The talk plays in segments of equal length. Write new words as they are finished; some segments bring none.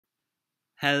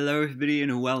Hello everybody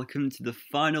and welcome to the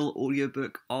final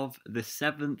audiobook of the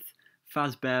 7th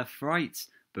Fazbear Frights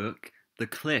book, The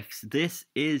Cliffs. This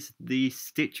is the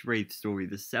Stitchwraith story,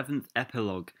 the 7th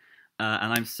epilogue,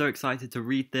 and I'm so excited to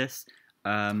read this.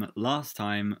 Last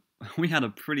time we had a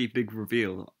pretty big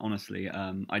reveal, honestly.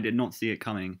 I did not see it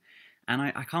coming, and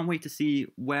I can't wait to see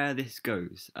where this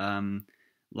goes.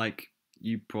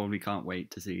 You probably can't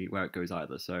wait to see where it goes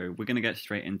either. So we're gonna get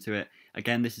straight into it.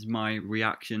 Again, this is my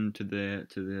reaction to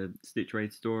the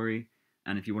Stitchwraith story,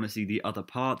 and if you want to see the other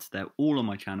parts, they're all on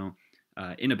my channel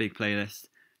in a big playlist.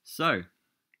 So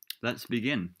let's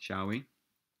begin, shall we?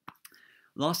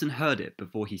 Larson heard it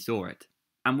before he saw it,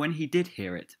 and when he did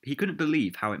hear it, he couldn't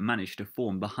believe how it managed to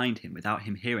form behind him without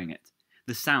him hearing it.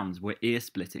 The sounds were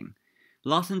ear-splitting.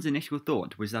 Larson's initial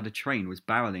thought was that a train was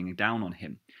barreling down on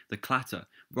him. The clatter,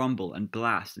 rumble and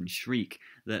blast and shriek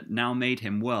that now made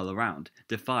him whirl around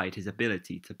defied his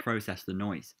ability to process the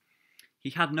noise.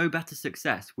 He had no better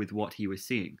success with what he was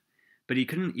seeing, but he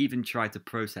couldn't even try to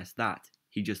process that.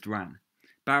 He just ran.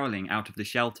 Barreling out of the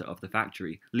shelter of the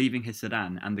factory, leaving his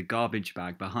sedan and the garbage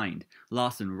bag behind,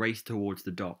 Larson raced towards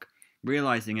the dock.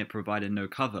 Realizing it provided no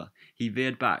cover, he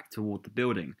veered back toward the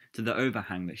building, to the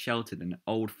overhang that sheltered an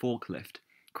old forklift.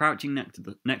 Crouching next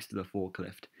to the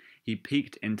forklift, he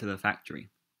peeked into the factory.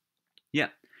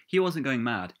 Yep, he wasn't going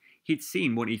mad. He'd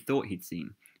seen what he thought he'd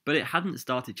seen, but it hadn't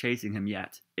started chasing him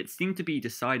yet. It seemed to be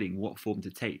deciding what form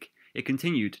to take. It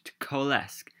continued to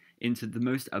coalesce into the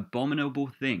most abominable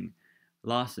thing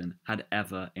Larson had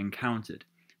ever encountered.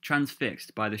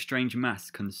 Transfixed by the strange mass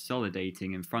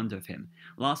consolidating in front of him,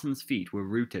 Larson's feet were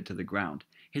rooted to the ground.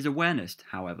 His awareness,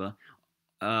 however,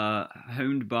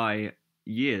 honed by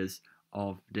years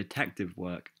of detective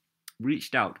work,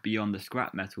 reached out beyond the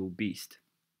scrap metal beast.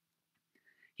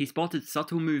 He spotted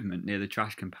subtle movement near the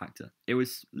trash compactor. It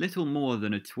was little more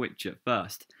than a twitch at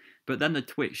first, but then the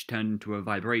twitch turned into a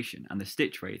vibration, and the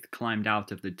Stitchwraith climbed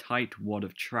out of the tight wad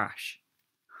of trash.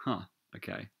 Huh,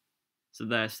 okay. So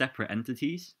they're separate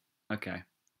entities? Okay.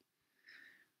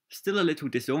 Still a little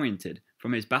disoriented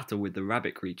from his battle with the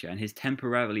rabbit creature and his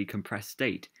temporarily compressed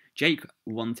state, Jake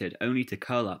wanted only to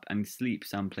curl up and sleep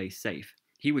someplace safe.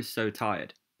 He was so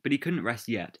tired, but he couldn't rest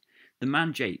yet. The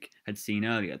man Jake had seen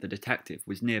earlier, the detective,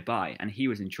 was nearby and he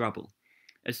was in trouble.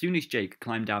 As soon as Jake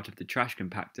climbed out of the trash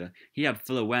compactor, he had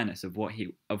full awareness of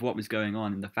what was going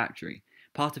on in the factory.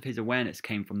 Part of his awareness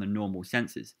came from the normal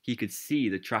senses. He could see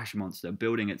the trash monster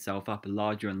building itself up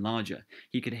larger and larger.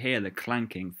 He could hear the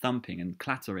clanking, thumping, and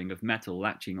clattering of metal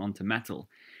latching onto metal.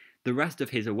 The rest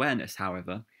of his awareness,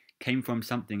 however, came from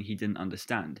something he didn't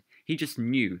understand. He just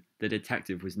knew the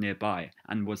detective was nearby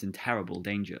and was in terrible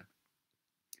danger.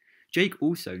 Jake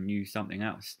also knew something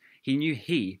else. He knew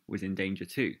he was in danger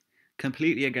too.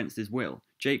 Completely against his will,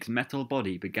 Jake's metal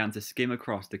body began to skim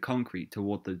across the concrete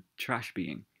toward the trash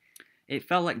being. It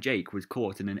felt like Jake was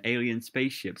caught in an alien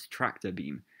spaceship's tractor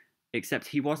beam, except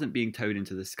he wasn't being towed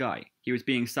into the sky. He was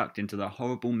being sucked into the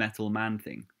horrible metal man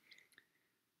thing.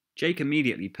 Jake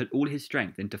immediately put all his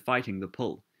strength into fighting the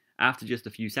pull. After just a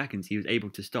few seconds, he was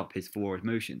able to stop his forward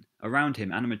motion. Around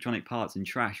him, animatronic parts and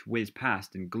trash whizzed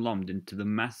past and glommed into the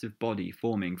massive body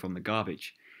forming from the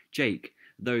garbage. Jake,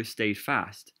 though, stayed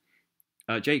fast,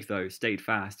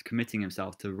 committing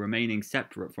himself to remaining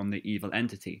separate from the evil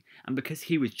entity. And because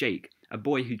he was Jake, a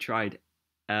boy who tried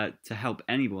to help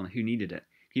anyone who needed it,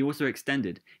 he also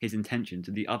extended his intention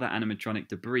to the other animatronic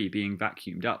debris being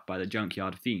vacuumed up by the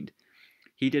junkyard fiend.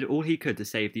 He did all he could to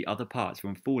save the other parts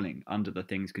from falling under the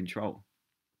thing's control.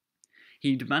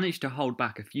 He'd managed to hold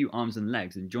back a few arms and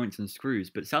legs and joints and screws,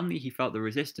 but suddenly he felt the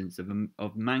resistance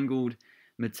of mangled,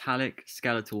 metallic,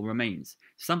 skeletal remains.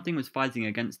 Something was fighting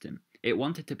against him. It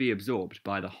wanted to be absorbed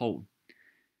by the whole.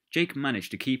 Jake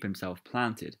managed to keep himself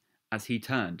planted as he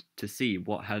turned to see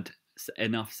what had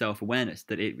enough self-awareness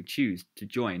that it would choose to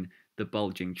join the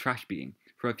bulging trash being.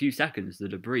 For a few seconds, the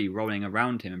debris rolling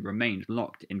around him remained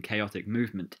locked in chaotic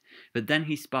movement, but then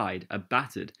he spied a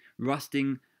battered,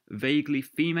 rusting, vaguely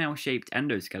female-shaped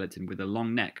endoskeleton with a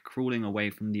long neck crawling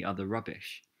away from the other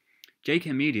rubbish. Jake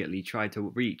immediately tried to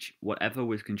reach whatever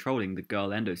was controlling the girl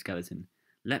endoskeleton.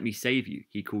 "Let me save you,"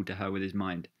 he called to her with his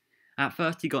mind. At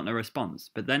first he got no response,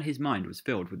 but then his mind was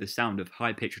filled with the sound of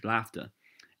high-pitched laughter.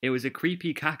 It was a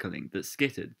creepy cackling that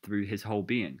skittered through his whole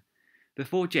being.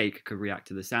 Before Jake could react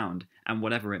to the sound, and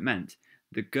whatever it meant,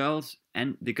 the girl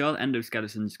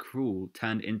endoskeleton's crawl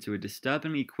turned into a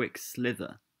disturbingly quick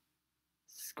slither.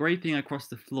 Scraping across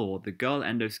the floor, the girl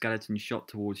endoskeleton shot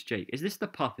towards Jake. Is this the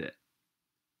puppet?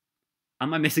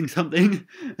 Am I missing something?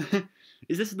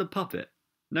 Is this the puppet?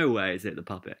 No way is it the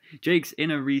puppet. Jake's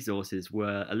inner resources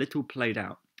were a little played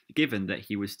out. given that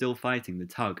he was still fighting the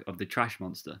tug of the trash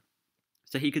monster.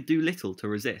 So he could do little to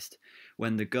resist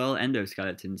when the girl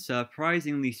endoskeleton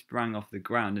surprisingly sprang off the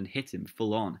ground and hit him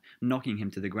full on, knocking him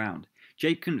to the ground.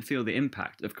 Jake couldn't feel the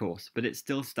impact, of course, but it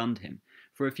still stunned him.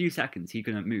 For a few seconds he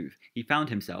couldn't move. He found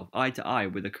himself eye to eye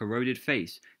with a corroded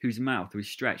face whose mouth was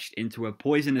stretched into a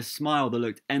poisonous smile that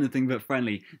looked anything but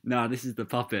friendly. Nah, this is the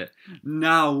puppet.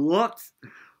 Now what?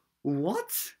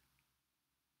 What?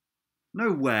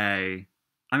 No way.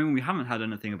 I mean, we haven't had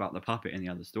anything about the puppet in the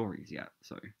other stories yet,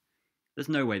 so there's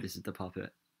no way this is the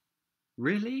puppet.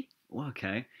 Really? Well,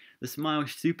 okay. The smile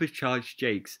supercharged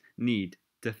Jake's need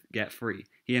to get free.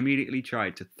 He immediately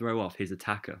tried to throw off his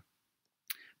attacker.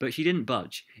 But she didn't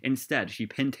budge. Instead, she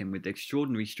pinned him with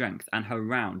extraordinary strength, and her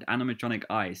round, animatronic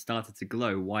eyes started to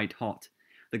glow white-hot.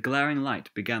 The glaring light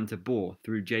began to bore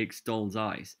through Jake's doll's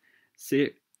eyes,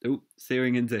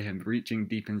 searing into him, reaching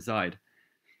deep inside.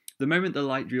 The moment the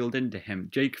light drilled into him,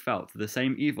 Jake felt the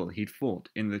same evil he'd fought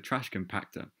in the trash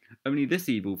compactor. Only this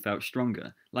evil felt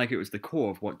stronger, like it was the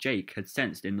core of what Jake had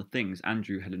sensed in the things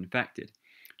Andrew had infected.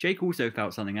 Jake also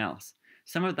felt something else.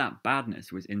 Some of that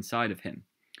badness was inside of him.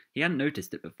 He hadn't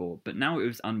noticed it before, but now it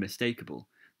was unmistakable.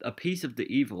 A piece of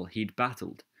the evil he'd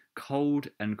battled, cold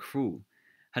and cruel,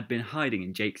 had been hiding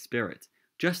in Jake's spirit.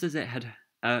 Just as it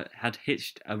had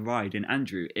hitched a ride in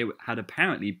Andrew, it had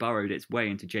apparently burrowed its way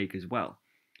into Jake as well.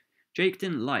 Jake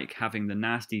didn't like having the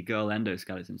nasty girl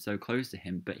endoskeleton so close to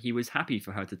him, but he was happy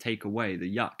for her to take away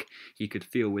the yuck he could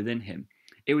feel within him.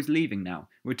 It was leaving now,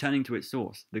 returning to its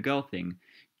source, the girl thing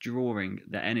drawing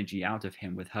the energy out of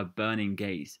him with her burning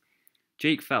gaze.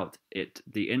 Jake felt it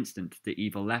the instant the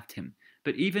evil left him,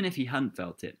 but even if he hadn't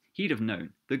felt it, he'd have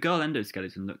known. The girl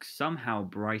endoskeleton looked somehow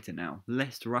brighter now,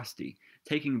 less rusty.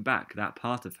 Taking back that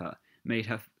part of her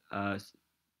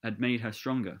had made her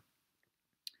stronger.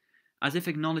 As if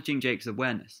acknowledging Jake's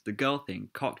awareness, the girl thing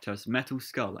cocked her metal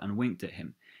skull and winked at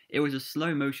him. It was a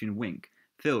slow-motion wink,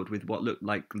 filled with what looked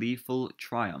like gleeful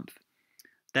triumph.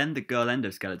 Then the girl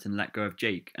endoskeleton let go of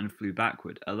Jake and flew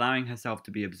backward, allowing herself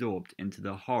to be absorbed into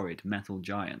the horrid metal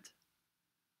giant.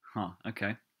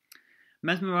 Okay.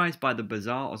 Mesmerized by the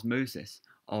bizarre osmosis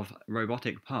of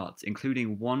robotic parts,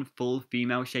 including one full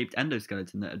female-shaped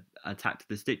endoskeleton that had attacked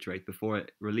the Stitchwraith before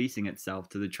it releasing itself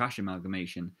to the trash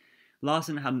amalgamation,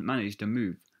 Larson hadn't managed to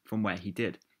move from where he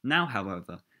did. Now,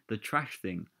 however, the trash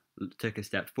thing took a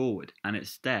step forward, and it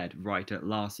stared right at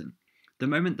Larson. The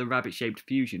moment the rabbit-shaped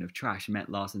fusion of trash met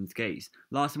Larson's gaze,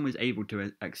 Larson was able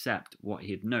to accept what he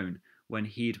had known when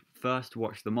he'd first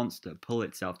watched the monster pull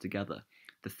itself together.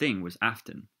 The thing was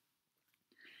Afton.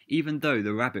 Even though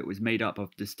the rabbit was made up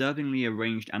of disturbingly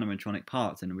arranged animatronic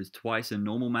parts and was twice a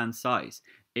normal man's size,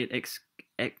 it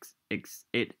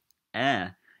exuded...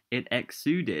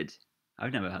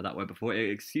 I've never heard that word before.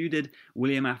 It exuded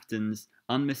William Afton's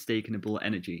unmistakable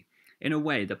energy. In a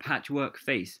way, the patchwork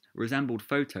face resembled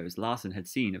photos Larson had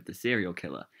seen of the serial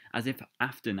killer, as if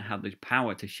Afton had the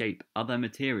power to shape other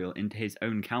material into his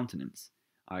own countenance.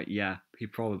 Yeah, he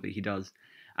does.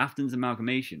 Afton's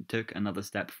amalgamation took another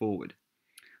step forward.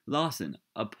 Larson,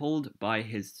 appalled by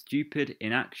his stupid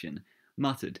inaction,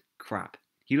 muttered, "Crap."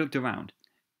 He looked around.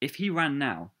 If he ran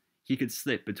now, he could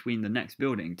slip between the next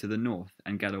building to the north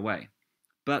and get away.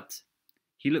 But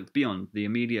he looked beyond the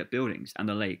immediate buildings and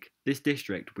the lake. This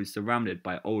district was surrounded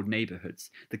by old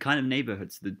neighborhoods, the kind of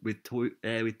neighborhoods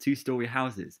with two-story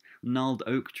houses, gnarled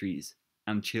oak trees,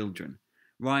 and children.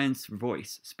 Ryan's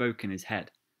voice spoke in his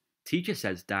head. "Teacher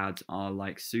says dads are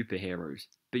like superheroes,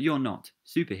 but you're not.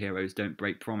 Superheroes don't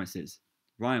break promises."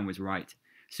 Ryan was right.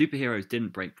 Superheroes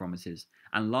didn't break promises,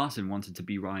 and Larson wanted to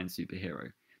be Ryan's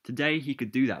superhero. Today he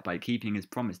could do that by keeping his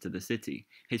promise to the city,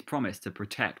 his promise to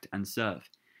protect and serve.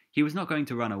 He was not going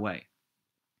to run away.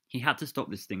 He had to stop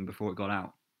this thing before it got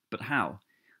out. But how?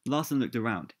 Larson looked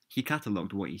around. He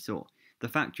catalogued what he saw. The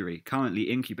factory, currently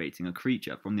incubating a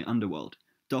creature from the underworld.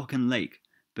 Dock and lake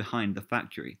behind the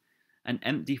factory. An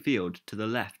empty field to the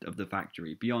left of the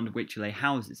factory, beyond which lay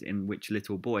houses in which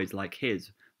little boys like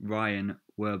his, Ryan,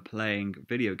 were playing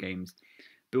video games,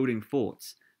 building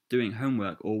forts, doing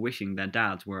homework, or wishing their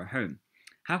dads were at home.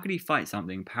 How could he fight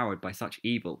something powered by such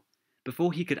evil?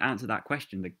 Before he could answer that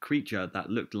question, the creature that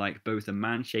looked like both a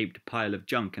man-shaped pile of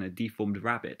junk and a deformed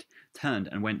rabbit turned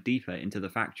and went deeper into the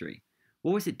factory.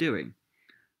 What was it doing?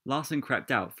 Larson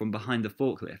crept out from behind the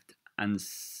forklift and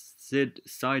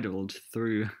sidled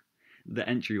through the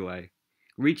entryway.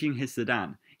 Reaching his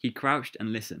sedan, he crouched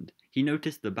and listened. He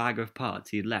noticed the bag of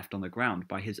parts he had left on the ground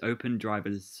by his open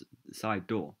driver's side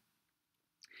door.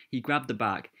 He grabbed the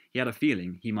bag. He had a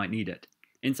feeling he might need it.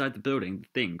 Inside the building, the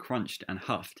thing crunched and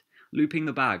huffed. Looping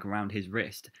the bag around his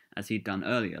wrist, as he'd done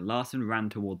earlier, Larson ran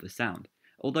toward the sound.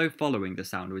 Although following the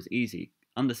sound was easy,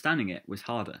 understanding it was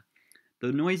harder.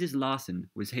 The noises Larson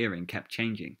was hearing kept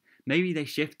changing. Maybe they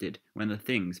shifted when the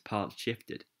thing's parts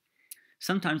shifted.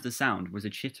 Sometimes the sound was a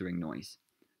chittering noise.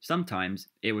 Sometimes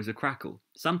it was a crackle.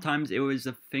 Sometimes it was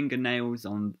the fingernails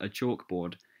on a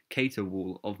chalkboard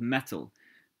caterwall of metal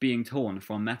being torn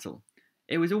from metal.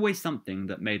 It was always something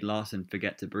that made Larson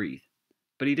forget to breathe.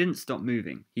 But he didn't stop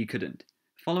moving. He couldn't.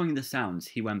 Following the sounds,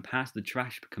 he went past the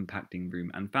trash compacting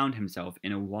room and found himself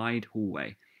in a wide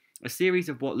hallway. A series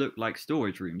of what looked like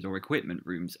storage rooms or equipment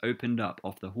rooms opened up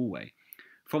off the hallway.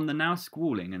 From the now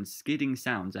squalling and skidding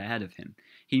sounds ahead of him,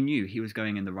 he knew he was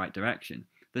going in the right direction.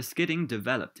 The skidding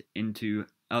devolved into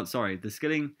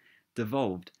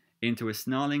a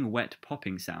snarling, wet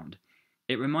popping sound.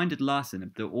 It reminded Larson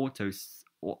of the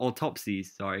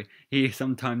autopsies he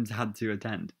sometimes had to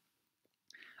attend.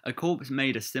 A corpse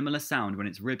made a similar sound when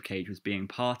its ribcage was being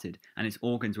parted and its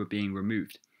organs were being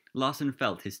removed. Larson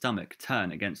felt his stomach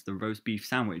turn against the roast beef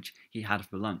sandwich he had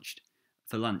for lunch,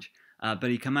 but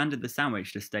he commanded the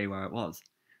sandwich to stay where it was.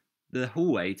 The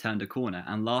hallway turned a corner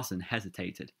and Larson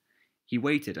hesitated. He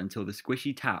waited until the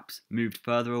squishy taps moved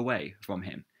further away from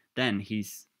him. Then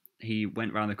he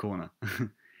went round the corner.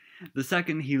 The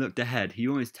second he looked ahead, he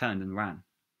almost turned and ran.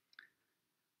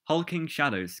 Hulking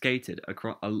shadows skated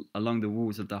along the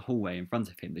walls of the hallway in front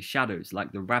of him. The shadows,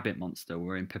 like the rabbit monster,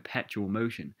 were in perpetual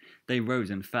motion. They rose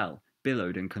and fell,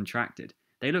 billowed and contracted.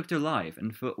 They looked alive,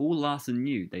 and for all Larson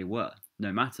knew, they were.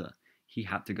 No matter, he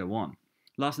had to go on.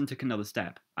 Larson took another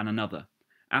step, and another.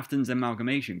 Afton's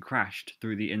amalgamation crashed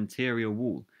through the interior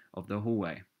wall of the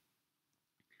hallway.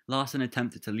 Larson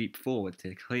attempted to leap forward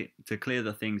to clear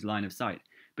the thing's line of sight,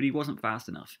 but he wasn't fast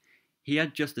enough. He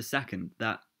had just a second,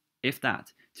 if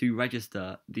that, to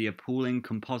register the appalling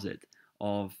composite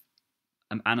of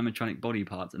animatronic body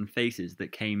parts and faces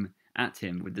that came at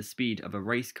him with the speed of a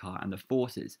race car and the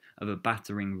forces of a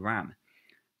battering ram.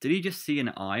 Did he just see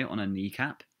an eye on a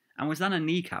kneecap? And was that a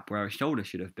kneecap where a shoulder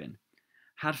should have been?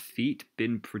 Had feet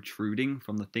been protruding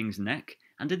from the thing's neck?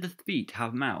 And did the feet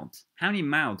have mouths? How many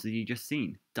mouths had he just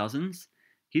seen? Dozens?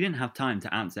 He didn't have time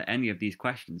to answer any of these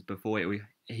questions before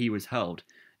he was hurled,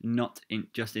 not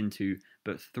just into,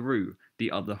 but through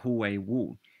the other hallway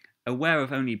wall. Aware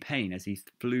of only pain as he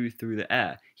flew through the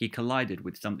air, he collided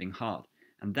with something hard,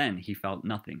 and then he felt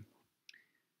nothing.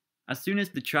 As soon as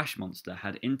the trash monster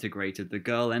had integrated the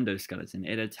girl endoskeleton,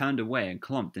 it had turned away and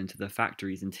clomped into the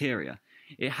factory's interior.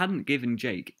 It hadn't given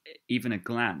Jake even a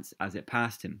glance as it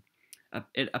passed him.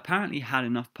 It apparently had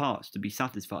enough parts to be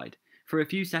satisfied. For a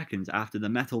few seconds after the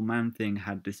metal man-thing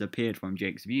had disappeared from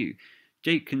Jake's view,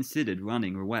 Jake considered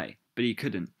running away, but he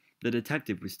couldn't. The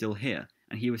detective was still here,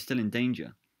 and he was still in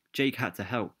danger. Jake had to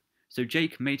help, so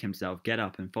Jake made himself get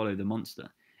up and follow the monster.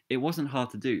 It wasn't hard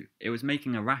to do. It was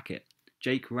making a racket.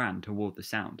 Jake ran toward the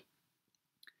sound.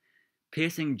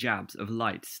 Piercing jabs of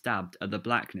light stabbed at the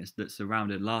blackness that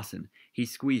surrounded Larson. He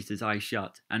squeezed his eyes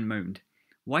shut and moaned.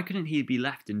 Why couldn't he be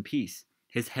left in peace?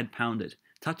 His head pounded.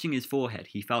 Touching his forehead,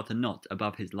 he felt a knot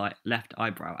above his left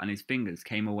eyebrow, and his fingers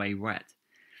came away wet.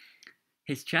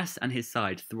 His chest and his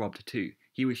side throbbed too.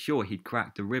 He was sure he'd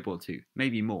cracked a rib or two,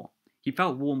 maybe more. He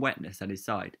felt warm wetness at his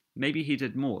side. Maybe he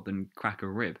did more than crack a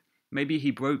rib. Maybe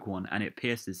he broke one and it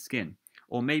pierced his skin.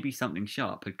 Or maybe something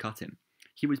sharp had cut him.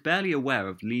 He was barely aware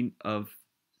of leaning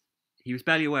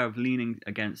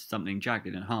against something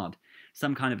jagged and hard.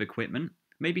 Some kind of equipment.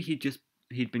 Maybe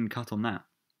he'd been cut on that.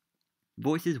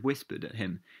 Voices whispered at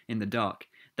him in the dark.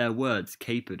 Their words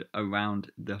capered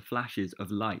around the flashes of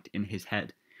light in his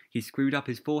head. He screwed up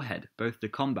his forehead, both to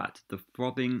combat the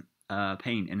throbbing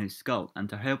pain in his skull and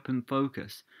to help him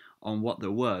focus on what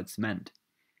the words meant.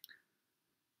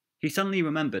 He suddenly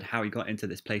remembered how he got into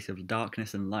this place of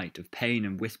darkness and light, of pain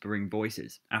and whispering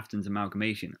voices, Afton's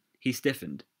amalgamation. He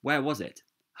stiffened. Where was it?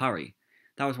 Hurry.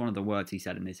 That was one of the words he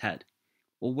said in his head.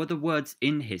 Or were the words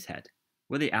in his head?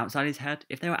 Were they outside his head?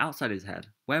 If they were outside his head,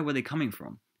 where were they coming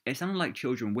from? It sounded like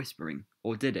children whispering,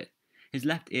 or did it? His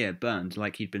left ear burned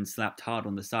like he'd been slapped hard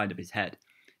on the side of his head.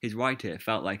 His right ear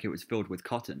felt like it was filled with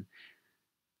cotton.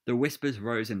 The whispers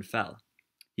rose and fell.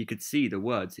 He could see the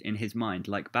words in his mind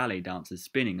like ballet dancers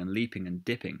spinning and leaping and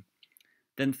dipping.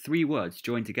 Then 3 words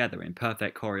joined together in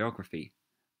perfect choreography.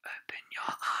 Open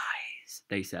your eyes,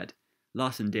 they said.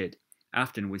 Larson did.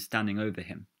 Afton was standing over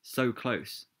him. So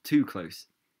close. Too close.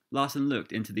 Larson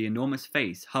looked into the enormous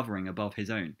face hovering above his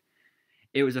own.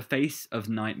 It was a face of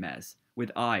nightmares,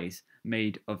 with eyes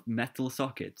made of metal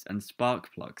sockets and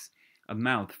spark plugs, a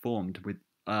mouth formed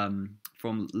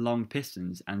from long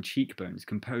pistons and cheekbones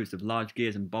composed of large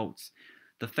gears and bolts.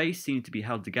 The face seemed to be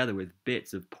held together with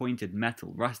bits of pointed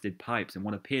metal, rusted pipes, and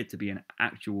what appeared to be an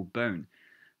actual bone.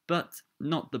 but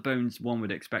not the bones one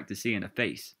would expect to see in a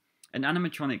face. An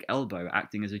animatronic elbow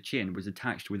acting as a chin was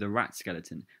attached with a rat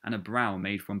skeleton, and a brow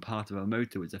made from part of a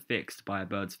motor was affixed by a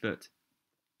bird's foot.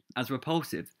 As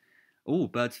repulsive... Oh,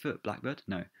 bird's foot, blackbird?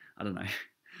 No, I don't know.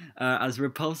 As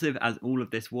repulsive as all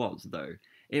of this was, though,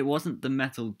 it wasn't the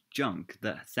metal junk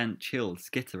that sent chills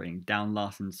skittering down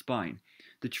Larson's spine.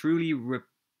 The truly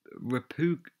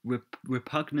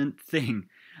repugnant thing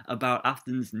about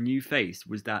Afton's new face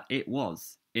was that it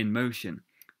was in motion.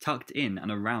 Tucked in and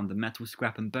around the metal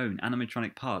scrap and bone,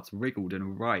 animatronic parts wriggled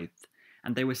and writhed,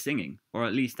 and they were singing, or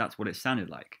at least that's what it sounded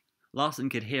like. Larson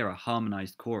could hear a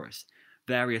harmonized chorus.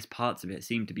 Various parts of it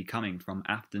seemed to be coming from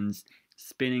Afton's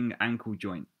spinning ankle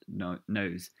joint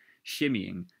nose,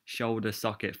 shimmying shoulder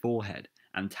socket forehead,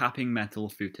 and tapping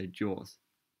metal-footed jaws.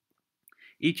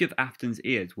 Each of Afton's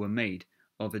ears were made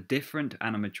of a different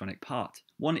animatronic part.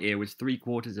 One ear was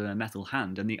 3/4 of a metal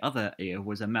hand, and the other ear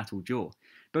was a metal jaw.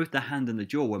 Both the hand and the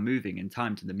jaw were moving in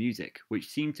time to the music, which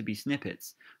seemed to be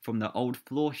snippets from the old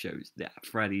floor shows that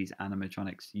Freddy's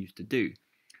animatronics used to do.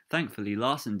 Thankfully,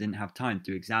 Larson didn't have time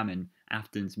to examine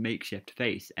Afton's makeshift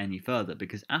face any further,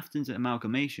 because Afton's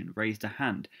amalgamation raised a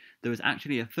hand that was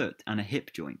actually a foot and a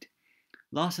hip joint.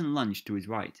 Larson lunged to his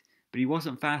right, but he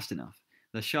wasn't fast enough.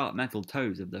 The sharp metal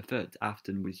toes of the foot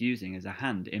Afton was using as a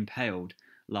hand impaled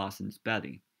Larson's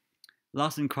belly.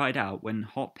 Larson cried out when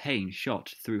hot pain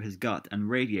shot through his gut and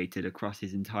radiated across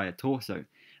his entire torso,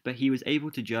 but he was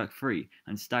able to jerk free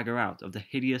and stagger out of the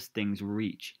hideous thing's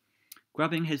reach.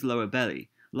 Grabbing his lower belly,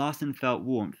 Larson felt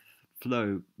warmth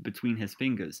flow between his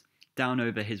fingers, down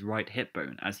over his right hip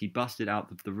bone as he busted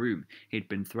out of the room he'd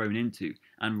been thrown into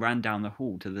and ran down the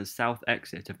hall to the south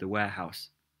exit of the warehouse.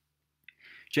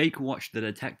 Jake watched the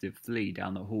detective flee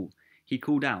down the hall. He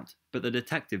called out, but the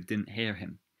detective didn't hear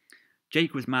him.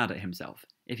 Jake was mad at himself.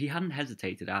 If he hadn't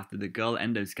hesitated after the girl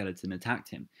endoskeleton attacked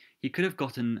him, he could have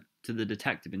gotten to the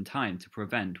detective in time to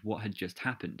prevent what had just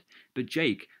happened, but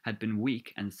Jake had been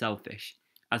weak and selfish.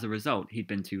 As a result, he'd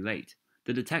been too late.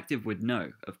 The detective would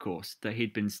know, of course, that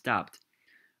he'd been stabbed,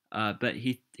 but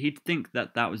he'd think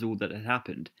that that was all that had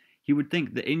happened. He would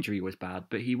think the injury was bad,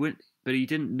 but he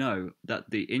didn't know that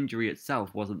the injury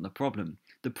itself wasn't the problem.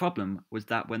 The problem was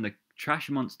that when the trash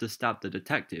monster stabbed the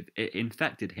detective, it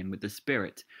infected him with the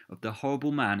spirit of the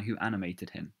horrible man who animated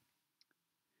him.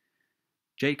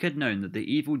 Jake had known that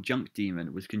the evil junk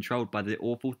demon was controlled by the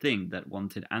awful thing that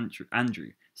wanted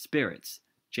Andrew. Spirits,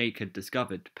 Jake had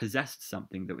discovered, possessed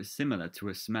something that was similar to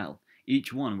a smell.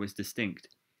 Each one was distinct.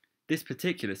 This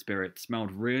particular spirit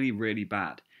smelled really, really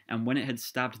bad, and when it had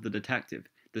stabbed the detective,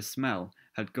 the smell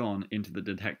had gone into the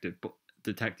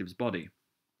detective's body.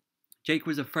 Jake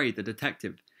was afraid the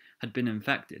detective had been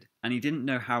infected, and he didn't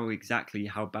know how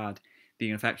bad the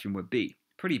infection would be.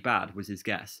 Pretty bad was his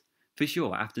guess. For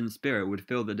sure, Afton's spirit would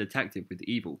fill the detective with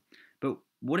evil. But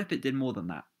what if it did more than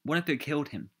that? What if it killed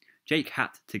him? Jake had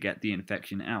to get the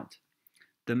infection out.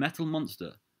 The metal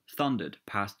monster thundered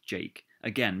past Jake,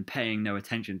 again paying no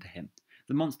attention to him.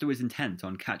 The monster was intent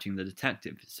on catching the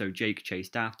detective, so Jake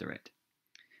chased after it.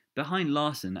 Behind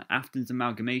Larson, Afton's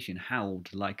amalgamation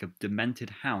howled like a demented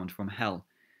hound from hell.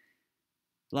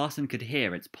 Larson could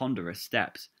hear its ponderous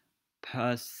steps,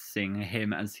 pursuing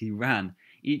him as he ran,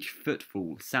 each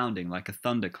footfall sounding like a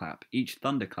thunderclap, each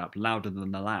thunderclap louder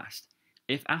than the last.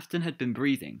 If Afton had been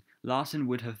breathing, Larson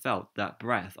would have felt that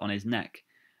breath on his neck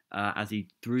as he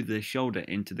threw the shoulder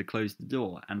into the closed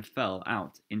door and fell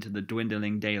out into the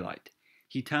dwindling daylight.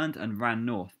 He turned and ran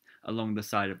north along the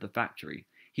side of the factory.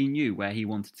 He knew where he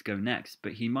wanted to go next,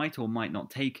 but he might or might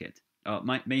not make it.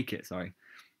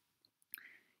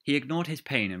 He ignored his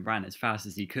pain and ran as fast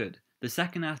as he could. The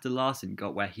second after Larson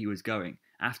got where he was going,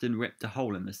 Afton ripped a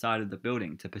hole in the side of the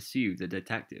building to pursue the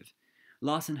detective.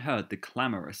 Larson heard the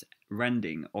clamorous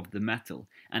rending of the metal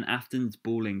and Afton's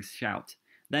bawling shout.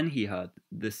 Then he heard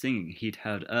the singing he'd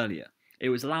heard earlier. It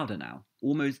was louder now,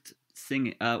 almost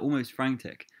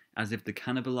frantic, as if the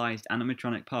cannibalized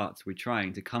animatronic parts were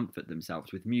trying to comfort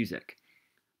themselves with music.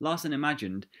 Larson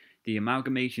imagined the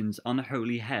amalgamation's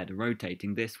unholy head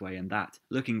rotating this way and that,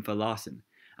 looking for Larson.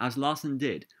 As Larson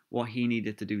did what he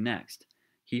needed to do next,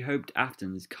 he hoped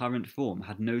Afton's current form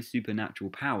had no supernatural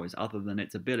powers other than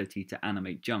its ability to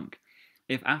animate junk.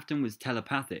 If Afton was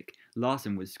telepathic,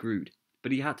 Larson was screwed,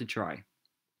 but he had to try.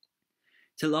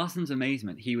 To Larson's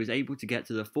amazement, he was able to get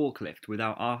to the forklift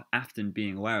without Afton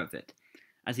being aware of it.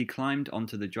 As he climbed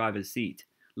onto the driver's seat,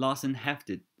 Larson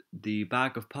hefted the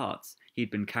bag of parts he'd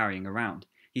been carrying around.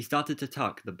 He started to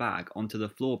tuck the bag onto the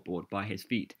floorboard by his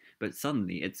feet, but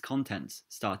suddenly its contents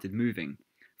started moving.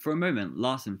 For a moment,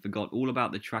 Larson forgot all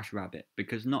about the trash rabbit,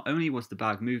 because not only was the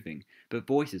bag moving, but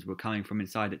voices were coming from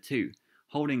inside it too.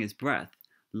 Holding his breath,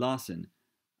 Larson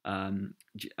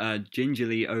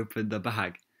gingerly opened the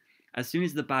bag. As soon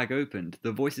as the bag opened,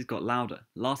 the voices got louder.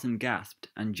 Larson gasped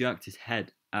and jerked his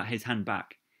hand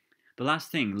back. The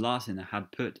last thing Larson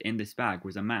had put in this bag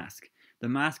was a mask. The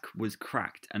mask was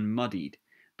cracked and muddied,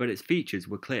 but its features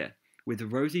were clear, with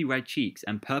rosy red cheeks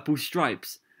and purple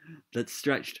stripes that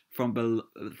stretched from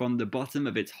the bottom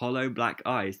of its hollow black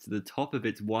eyes to the top of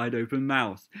its wide-open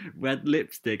mouth, red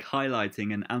lipstick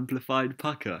highlighting an amplified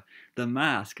pucker. The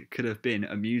mask could have been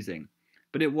amusing,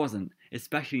 but it wasn't,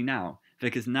 especially now,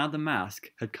 because now the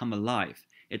mask had come alive.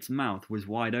 Its mouth was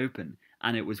wide open,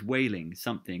 and it was wailing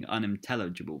something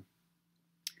unintelligible.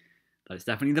 That's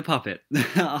definitely the puppet.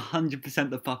 100%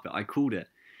 the puppet, I called it.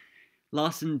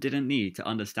 Larson didn't need to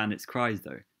understand its cries,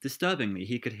 though. Disturbingly,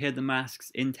 he could hear the mask's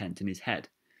intent in his head.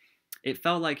 It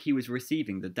felt like he was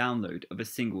receiving the download of a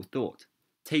single thought.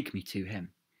 Take me to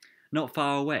him. Not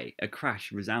far away, a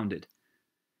crash resounded.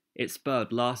 It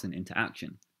spurred Larson into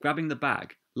action. Grabbing the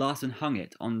bag, Larson hung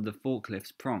it on the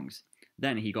forklift's prongs.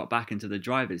 Then he got back into the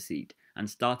driver's seat and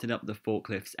started up the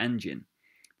forklift's engine.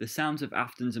 The sounds of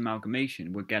Afton's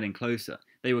amalgamation were getting closer.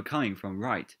 They were coming from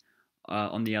right,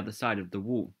 on the other side of the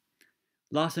wall.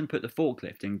 Larson put the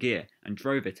forklift in gear and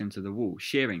drove it into the wall,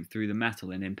 shearing through the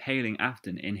metal and impaling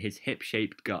Afton in his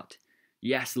hip-shaped gut.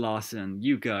 Yes, Larson,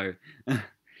 you go.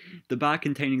 The bag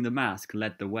containing the mask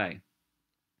led the way.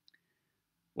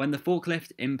 When the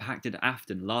forklift impacted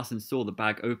Afton, Larson saw the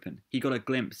bag open. He got a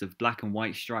glimpse of black and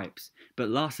white stripes, but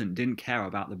Larson didn't care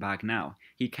about the bag now.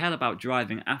 He cared about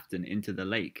driving Afton into the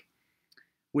lake.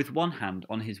 With one hand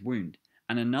on his wound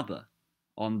and another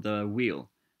on the wheel,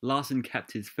 Larson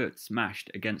kept his foot smashed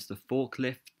against the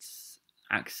forklift's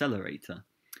accelerator.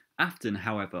 Afton,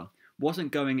 however,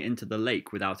 wasn't going into the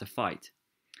lake without a fight.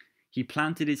 He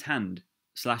planted his hand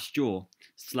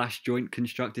 /jaw/joint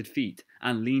constructed feet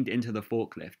and leaned into the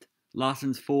forklift.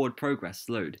 Larson's forward progress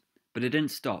slowed, but it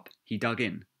didn't stop. He dug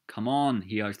in. Come on,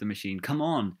 he urged the machine. Come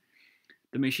on!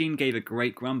 The machine gave a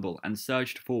great grumble and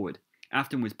surged forward.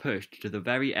 Afton was pushed to the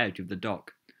very edge of the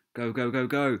dock. Go, go, go,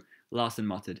 go, Larson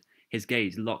muttered, his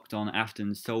gaze locked on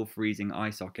Afton's soul-freezing eye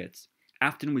sockets.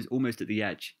 Afton was almost at the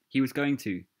edge. He was going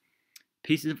to.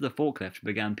 Pieces of the forklift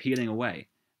began peeling away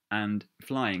and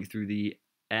flying through the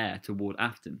air toward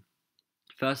Afton.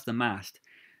 First the mast,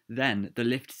 then the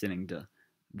lift cylinder,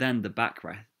 then the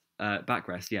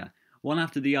backrest. One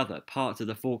after the other, parts of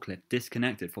the forklift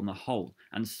disconnected from the hull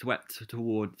and swept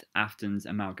toward Afton's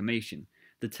amalgamation.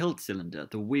 The tilt cylinder,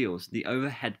 the wheels, the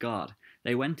overhead guard,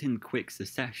 they went in quick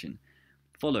succession,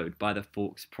 followed by the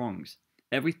fork's prongs.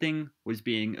 Everything was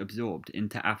being absorbed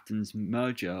into Afton's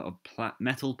merger of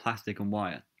metal, plastic, and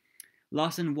wire.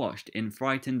 Larson watched in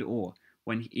frightened awe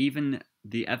when even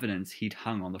the evidence he'd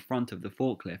hung on the front of the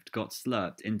forklift got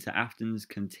slurped into Afton's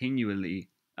continually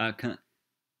evolving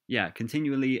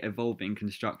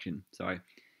construction.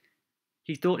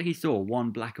 He thought he saw one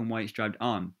black and white striped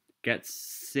arm get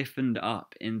siphoned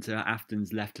up into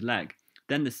Afton's left leg.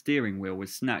 Then the steering wheel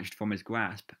was snatched from his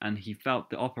grasp, and he felt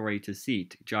the operator's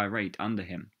seat gyrate under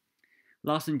him.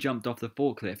 Larson jumped off the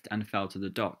forklift and fell to the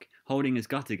dock. Holding his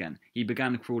gut again, he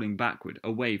began crawling backward,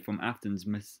 away from Afton's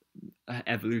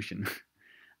evolution.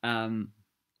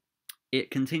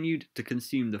 It continued to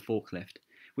consume the forklift.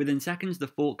 Within seconds, the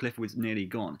forklift was nearly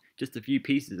gone. Just a few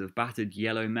pieces of battered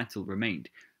yellow metal remained.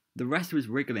 The rest was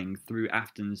wriggling through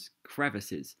Afton's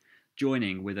crevices,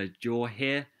 joining with a jaw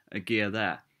here, a gear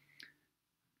there.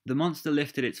 The monster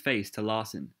lifted its face to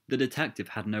Larson. The detective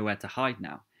had nowhere to hide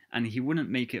now, and he wouldn't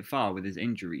make it far with his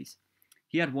injuries.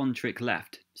 He had one trick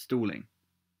left, stalling.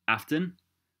 Afton?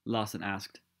 Larson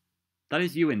asked. That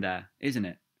is you in there, isn't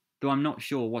it? Though I'm not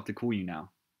sure what to call you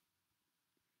now.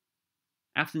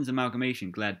 Afton's amalgamation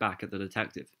glared back at the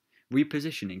detective,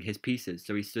 repositioning his pieces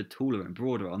so he stood taller and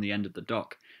broader on the end of the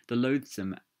dock. The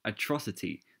loathsome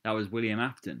atrocity that was William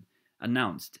Afton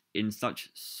announced in such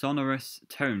sonorous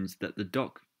tones that the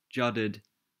dock juddered,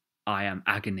 I am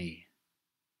agony.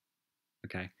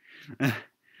 Okay.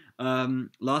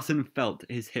 Larson felt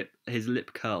his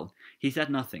lip curl. He said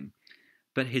nothing,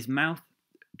 but his mouth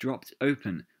dropped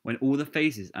open when all the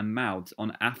faces and mouths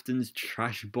on Afton's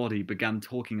trash body began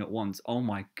talking at once. Oh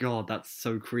my god, that's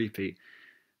so creepy.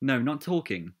 No, not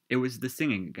talking. It was the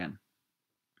singing again.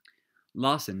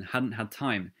 Larson hadn't had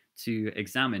time to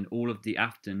examine all of the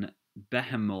Afton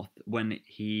behemoth when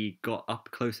he got up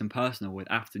close and personal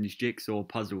with Afton's jigsaw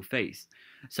puzzle face,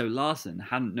 so Larson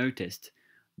hadn't noticed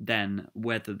then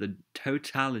whether the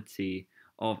totality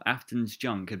of Afton's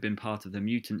junk had been part of the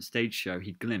mutant stage show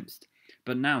he'd glimpsed.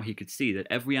 but now he could see that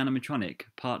every animatronic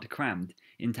part crammed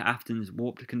into Afton's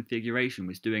warped configuration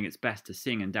was doing its best to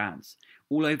sing and dance.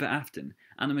 All over Afton,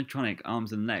 animatronic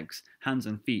arms and legs, hands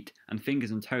and feet, and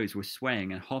fingers and toes were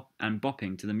swaying and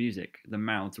bopping to the music the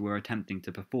mouths were attempting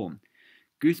to perform.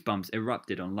 Goosebumps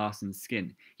erupted on Larson's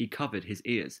skin. He covered his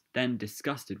ears, then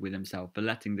disgusted with himself for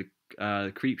letting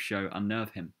the creep show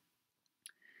unnerve him.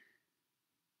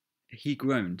 He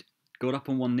groaned, got up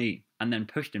on one knee, and then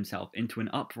pushed himself into an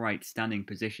upright standing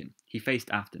position. He faced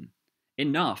Afton.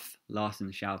 "Enough!"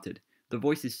 Larson shouted. The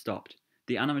voices stopped.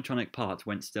 The animatronic parts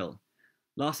went still.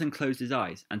 Larson closed his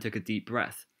eyes and took a deep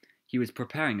breath. He was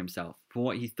preparing himself for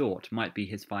what he thought might be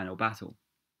his final battle.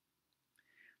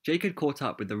 Jake had caught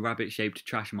up with the rabbit-shaped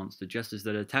trash monster just as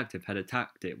the detective had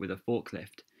attacked it with a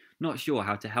forklift. Not sure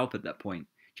how to help at that point,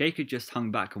 Jake had just hung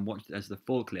back and watched as the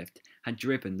forklift had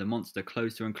driven the monster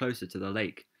closer and closer to the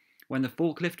lake. When the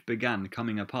forklift began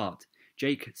coming apart,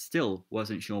 Jake still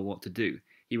wasn't sure what to do.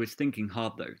 He was thinking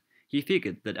hard though. He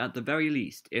figured that at the very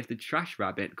least, if the trash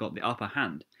rabbit got the upper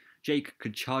hand, Jake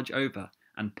could charge over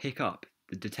and pick up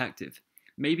the detective.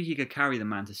 Maybe he could carry the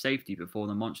man to safety before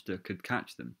the monster could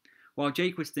catch them. While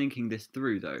Jake was thinking this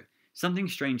through though, something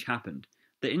strange happened.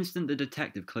 The instant the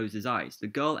detective closed his eyes, the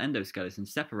girl endoskeleton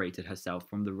separated herself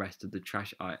from the rest of the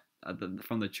trash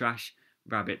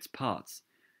rabbit's parts.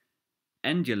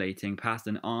 Undulating past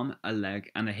an arm, a leg,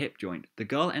 and a hip joint, the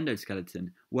girl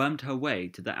endoskeleton wormed her way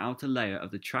to the outer layer of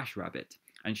the trash rabbit,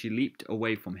 and she leaped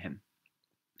away from him.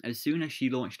 As soon as she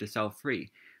launched herself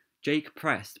free, Jake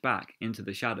pressed back into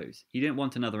the shadows. He didn't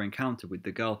want another encounter with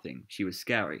the girl thing. She was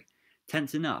scary.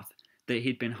 Tense enough that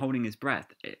he'd been holding his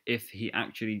breath if he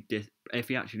actually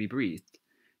breathed.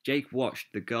 Jake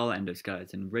watched the girl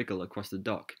endoskeleton wriggle across the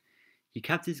dock. He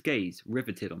kept his gaze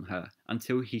riveted on her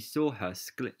until he saw her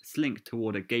slink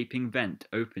toward a gaping vent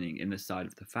opening in the side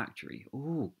of the factory.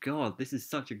 Oh god, this is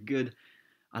such a good...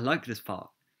 I like this part.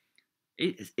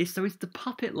 It's the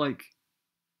puppet like...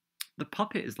 The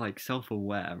puppet is like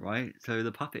self-aware, right? So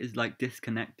the puppet is like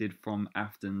disconnected from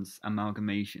Afton's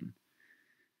amalgamation.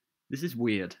 This is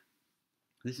weird.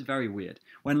 This is very weird.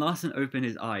 When Larson opened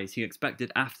his eyes, he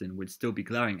expected Afton would still be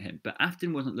glaring at him, but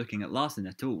Afton wasn't looking at Larson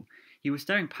at all. He was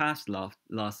staring past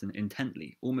Larson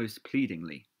intently, almost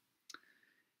pleadingly.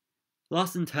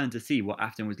 Larson turned to see what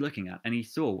Afton was looking at, and he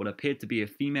saw what appeared to be a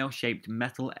female-shaped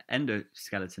metal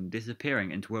endoskeleton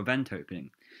disappearing into a vent opening.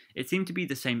 It seemed to be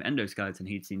the same endoskeleton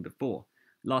he'd seen before.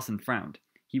 Larson frowned.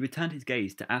 He returned his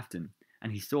gaze to Afton,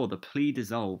 and he saw the plea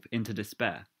dissolve into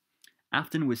despair.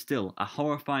 Afton was still a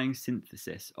horrifying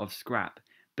synthesis of scrap,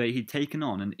 but he'd taken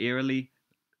on an eerily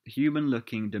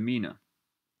human-looking demeanor.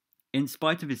 In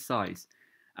spite of his size,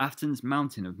 Afton's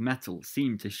mountain of metal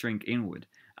seemed to shrink inward,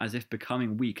 as if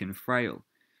becoming weak and frail.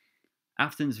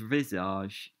 Afton's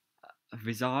visage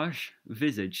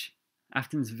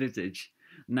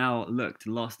now looked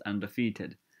lost and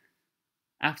defeated.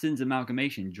 Afton's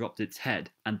amalgamation dropped its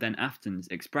head, and then Afton's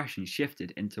expression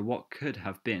shifted into what could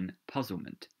have been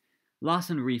puzzlement.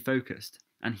 Larson refocused,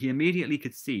 and he immediately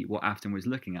could see what Afton was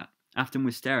looking at. Afton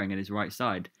was staring at his right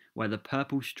side, where the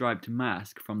purple striped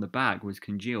mask from the bag was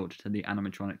congealed to the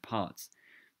animatronic parts.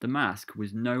 The mask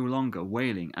was no longer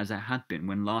wailing as it had been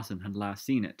when Larson had last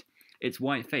seen it. Its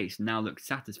white face now looked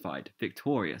satisfied,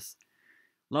 victorious.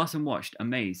 Larson watched,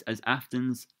 amazed, as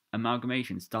Afton's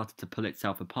amalgamation started to pull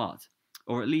itself apart.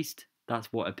 Or at least,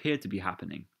 that's what appeared to be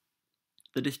happening.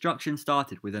 The destruction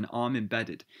started with an arm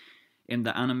embedded in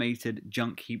the animated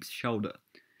junk heap's shoulder.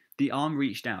 The arm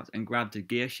reached out and grabbed a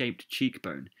gear-shaped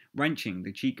cheekbone, wrenching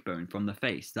the cheekbone from the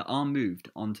face. The arm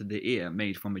moved onto the ear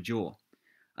made from a jaw.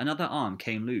 Another arm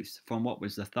came loose from what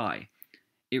was the thigh.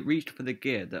 It reached for the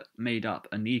gear that made up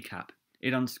a kneecap.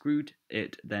 It unscrewed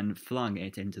it, then flung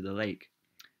it into the lake.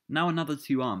 Now another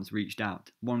two arms reached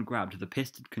out. One grabbed the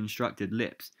piston-constructed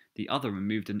lips, the other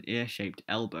removed an ear-shaped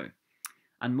elbow.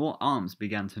 And more arms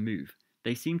began to move.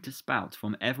 They seemed to spout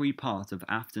from every part of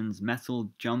Afton's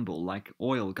metal jumble like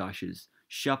oil gushers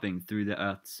shoving through the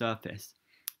Earth's surface.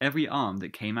 Every arm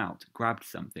that came out grabbed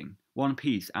something. One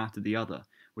piece after the other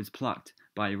was plucked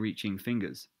by reaching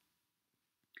fingers.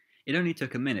 It only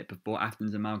took a minute before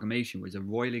Afton's amalgamation was a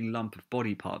roiling lump of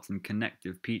body parts and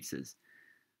connective pieces.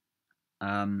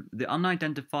 The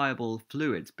unidentifiable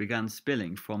fluids began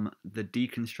spilling from the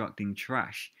deconstructing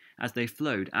trash. As they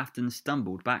flowed, Afton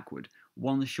stumbled backward,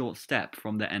 one short step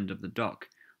from the end of the dock.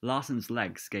 Larson's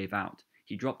legs gave out.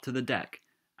 He dropped to the deck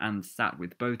and sat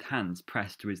with both hands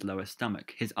pressed to his lower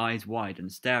stomach, his eyes wide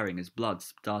and staring as blood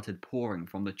started pouring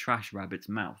from the trash rabbit's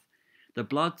mouth. The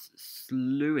blood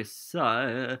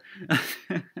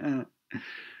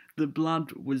the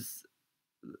blood was...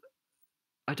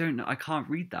 I don't know. I can't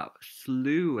read that.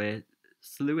 Slewist.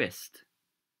 Slewiced.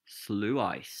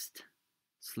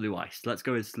 Slewiced. Let's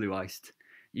go with slewiced,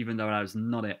 even though that was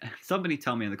not it. Somebody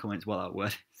tell me in the comments what that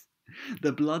word is.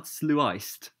 The blood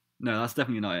slewiced. No, that's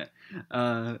definitely not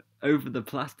it. Over the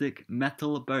plastic,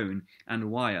 metal, bone,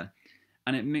 and wire,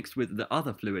 and it mixed with the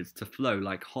other fluids to flow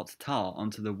like hot tar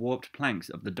onto the warped planks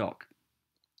of the dock.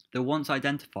 The once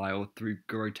identifiable through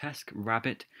grotesque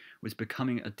rabbit was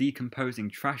becoming a decomposing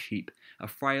trash heap, a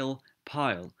frail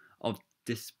pile of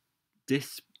dis,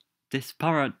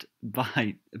 disparate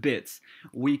bits,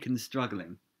 weak and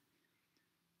struggling.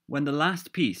 When the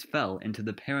last piece fell into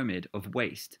the pyramid of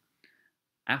waste,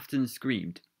 Afton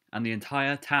screamed, and the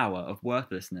entire tower of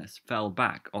worthlessness fell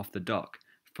back off the dock.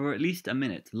 For at least a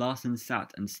minute, Larson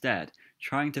sat and stared,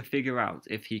 trying to figure out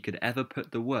if he could ever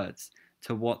put the words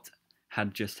to what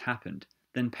had just happened.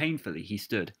 Then painfully he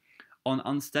stood. On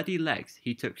unsteady legs,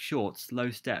 he took short,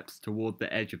 slow steps toward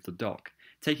the edge of the dock.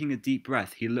 Taking a deep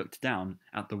breath, he looked down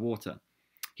at the water.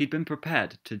 He'd been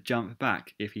prepared to jump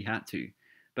back if he had to,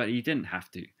 but he didn't have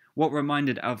to. What remained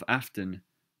of Afton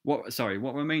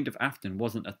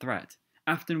wasn't a threat.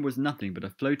 Afton was nothing but a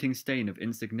floating stain of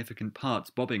insignificant parts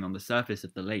bobbing on the surface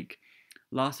of the lake.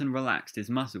 Larson relaxed his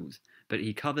muscles, but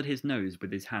he covered his nose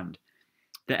with his hand.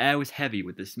 The air was heavy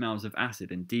with the smells of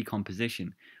acid and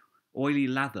decomposition. Oily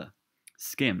lather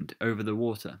skimmed over the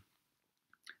water.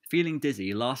 Feeling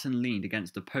dizzy, Larson leaned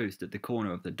against a post at the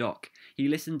corner of the dock. He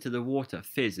listened to the water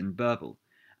fizz and burble,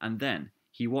 and then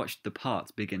he watched the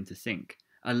parts begin to sink.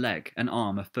 A leg, an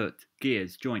arm, a foot,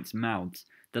 gears, joints, mouths.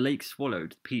 The lake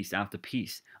swallowed piece after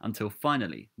piece, until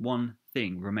finally one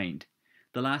thing remained.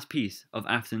 The last piece of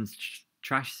Afton's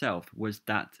trash self was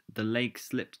that the lake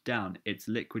slipped down its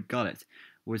liquid gullet,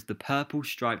 was the purple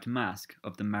striped mask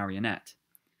of the marionette.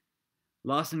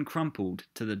 Larson crumpled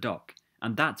to the dock,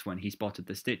 and that's when he spotted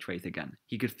the Stitchwraith again.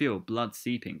 He could feel blood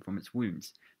seeping from its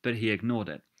wounds, but he ignored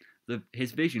it.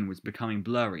 His vision was becoming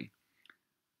blurry.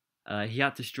 He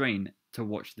had to strain to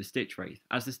watch the Stitchwraith.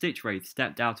 As the Stitchwraith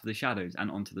stepped out of the shadows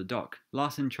and onto the dock,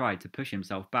 Larson tried to push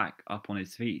himself back up on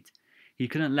his feet. He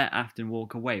couldn't let Afton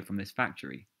walk away from this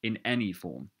factory, in any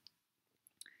form.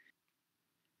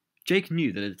 Jake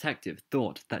knew the detective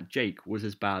thought that Jake was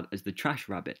as bad as the trash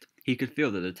rabbit. He could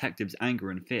feel the detective's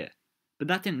anger and fear. But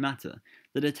that didn't matter.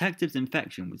 The detective's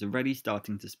infection was already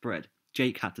starting to spread.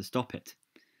 Jake had to stop it.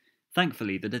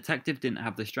 Thankfully, the detective didn't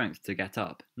have the strength to get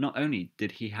up. Not only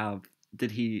did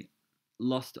he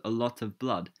lost a lot of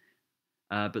blood,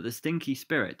 but the stinky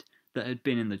spirit that had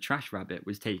been in the trash rabbit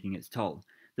was taking its toll.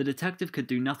 The detective could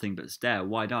do nothing but stare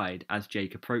wide-eyed as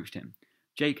Jake approached him.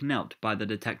 Jake knelt by the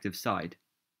detective's side.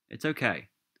 "It's okay.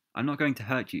 I'm not going to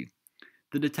hurt you."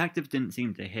 The detective didn't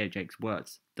seem to hear Jake's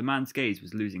words. The man's gaze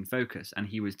was losing focus, and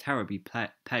he was terribly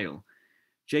pale.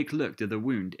 Jake looked at the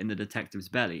wound in the detective's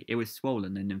belly. It was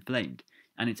swollen and inflamed,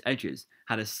 and its edges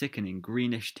had a sickening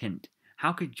greenish tint.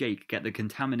 How could Jake get the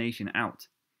contamination out?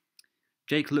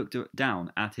 Jake looked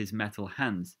down at his metal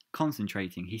hands.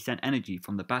 Concentrating, he sent energy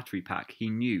from the battery pack he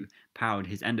knew powered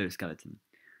his endoskeleton.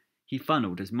 He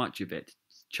funneled as much of its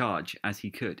charge as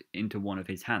he could into one of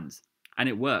his hands. And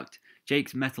it worked.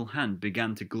 Jake's metal hand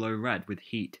began to glow red with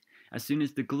heat. As soon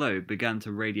as the glow began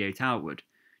to radiate outward,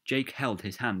 Jake held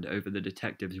his hand over the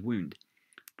detective's wound.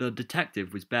 The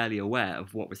detective was barely aware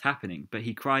of what was happening, but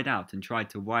he cried out and tried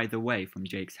to writhe away from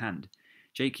Jake's hand.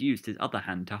 Jake used his other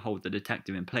hand to hold the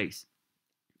detective in place.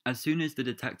 As soon as the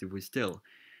detective was still,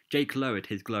 Jake lowered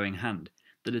his glowing hand.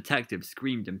 The detective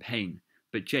screamed in pain,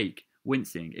 but Jake,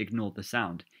 wincing, ignored the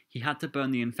sound. He had to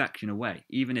burn the infection away,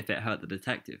 even if it hurt the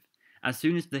detective. As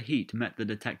soon as the heat met the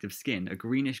detective's skin, a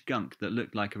greenish gunk that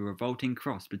looked like a revolting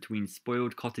cross between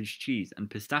spoiled cottage cheese and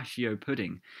pistachio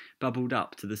pudding bubbled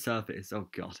up to the surface. Oh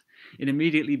God. It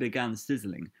immediately began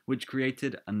sizzling, which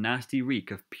created a nasty reek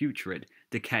of putrid,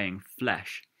 decaying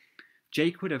flesh.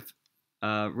 Jake would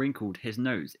have wrinkled his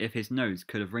nose if his nose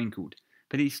could have wrinkled,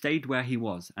 but he stayed where he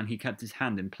was, and he kept his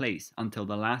hand in place until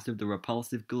the last of the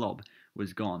repulsive glob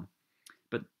was gone.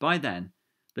 But by then,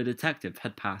 the detective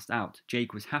had passed out.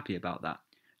 Jake was happy about that.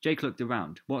 Jake looked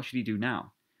around. What should he do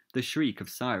now? The shriek of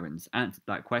sirens answered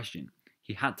that question.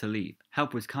 He had to leave.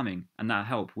 Help was coming, and that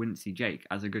help wouldn't see Jake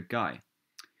as a good guy.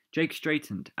 Jake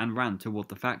straightened and ran toward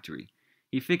the factory.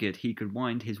 He figured he could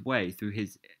wind his way through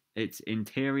its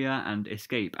interior and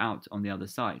escape out on the other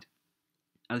side.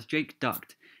 As Jake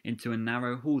ducked into a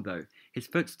narrow hall, though, his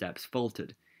footsteps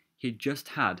faltered. He'd just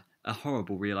had a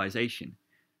horrible realization.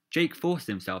 Jake forced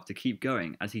himself to keep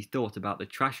going as he thought about the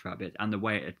trash rabbit and the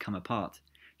way it had come apart.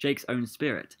 Jake's own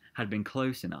spirit had been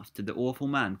close enough to the awful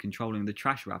man controlling the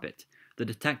trash rabbit. The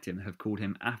detective had called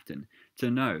him Afton to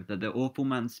know that the awful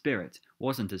man's spirit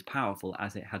wasn't as powerful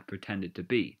as it had pretended to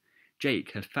be.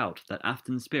 Jake had felt that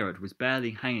Afton's spirit was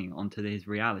barely hanging onto his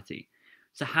reality.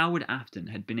 So how would Afton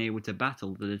have been able to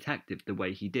battle the detective the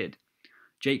way he did?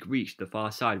 Jake reached the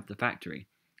far side of the factory.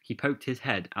 He poked his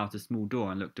head out a small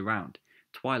door and looked around.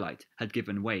 Twilight had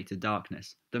given way to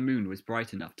darkness. The moon was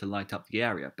bright enough to light up the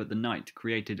area, but the night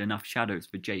created enough shadows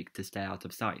for Jake to stay out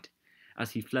of sight. As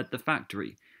he fled the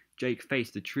factory, Jake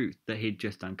faced the truth that he'd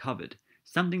just uncovered.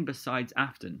 Something besides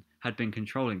Afton had been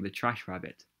controlling the trash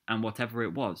rabbit, and whatever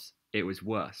it was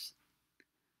worse.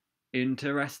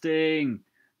 Interesting!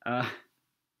 I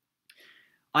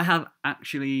have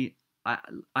absolutely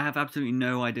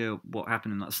no idea what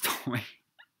happened in that story.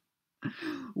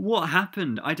 What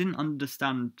happened? I didn't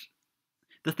understand.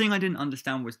 The thing I didn't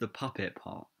understand was the puppet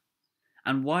part.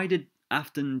 And why did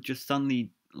Afton just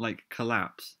suddenly,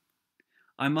 collapse?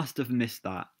 I must have missed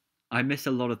that. I miss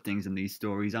a lot of things in these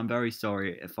stories. I'm very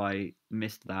sorry if I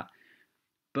missed that.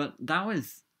 But that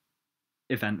was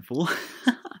eventful.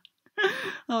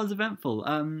 That was eventful.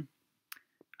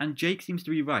 And Jake seems to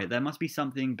be right. There must be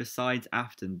something besides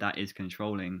Afton that is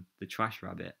controlling the trash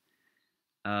rabbit.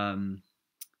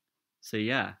 So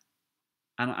yeah.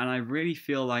 And I really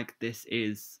feel like this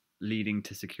is leading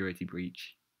to security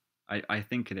breach. I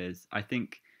think it is. I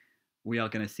think we are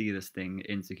going to see this thing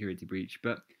in security breach.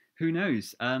 But who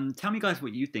knows? Tell me guys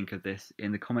what you think of this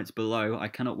in the comments below. I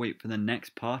cannot wait for the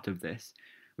next part of this,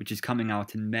 which is coming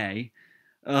out in May.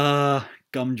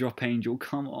 Gumdrop Angel,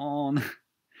 come on.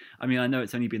 I mean, I know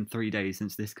it's only been 3 days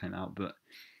since this came out, but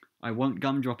I want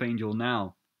Gumdrop Angel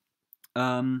now.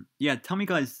 Yeah, tell me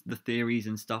guys the theories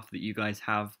and stuff that you guys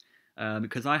have,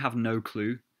 because I have no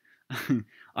clue.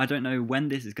 I don't know when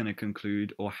this is going to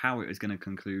conclude or how it is going to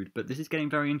conclude, but this is getting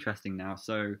very interesting now.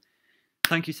 So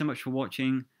thank you so much for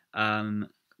watching.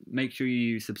 Make sure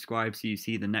you subscribe so you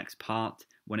see the next part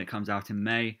when it comes out in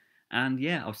May. And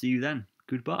yeah, I'll see you then.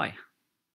 Goodbye.